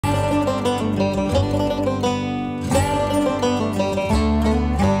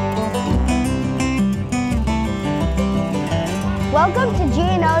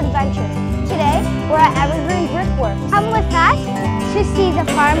come with us to see the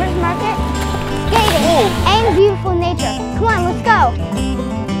farmer's market, skating, and beautiful nature. Come on, let's go.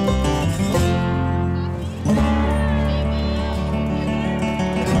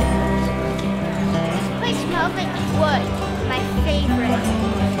 This place smells like wood. My favorite.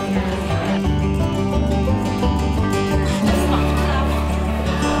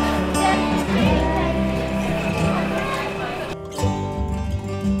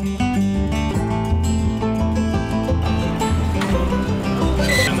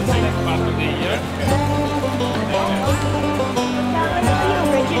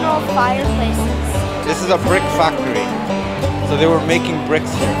 Fireplaces. This is a brick factory. So they were making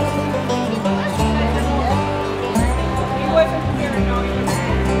bricks here.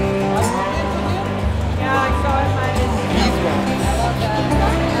 Yeah, I saw it. These ones.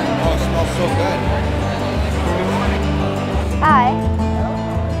 Oh, it smells so good. Hi.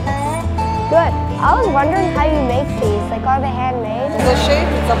 Good. I was wondering how you make these. Like, are they handmade? The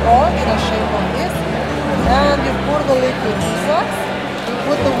shape is a ball in the shape of this. And you pour the liquid sauce. You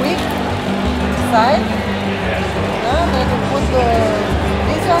put the wick inside. And then you put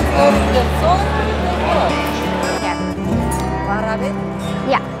this one and the salt. Yeah. One rabbit.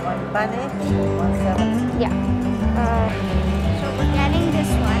 Yeah. One bunny. 170. Yeah. So we're getting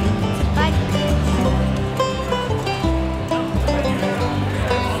this one. But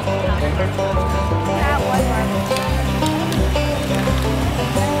one more.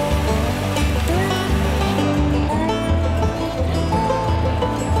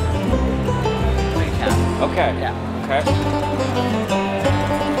 Okay. Yeah. Okay.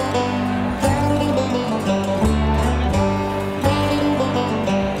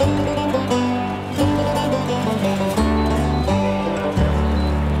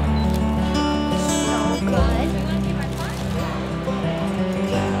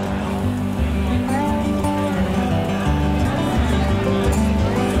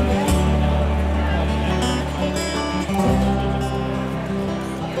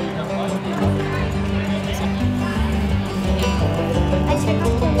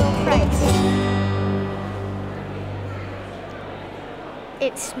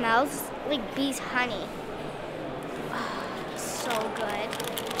 It smells like bees' honey. Oh, so good.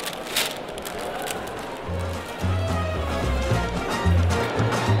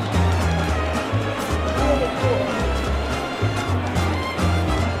 Really cool.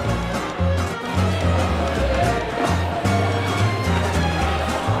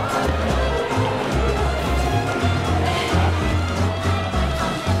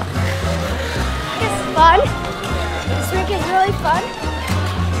 It's fun. This week is really fun.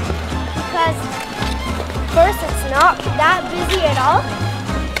 Because first, it's not that busy at all,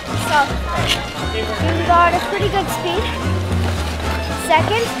 so you can go at a pretty good speed.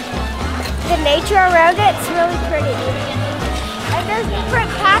 Second, the nature around it's really pretty. And there's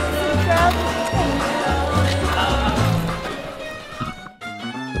different paths and trails.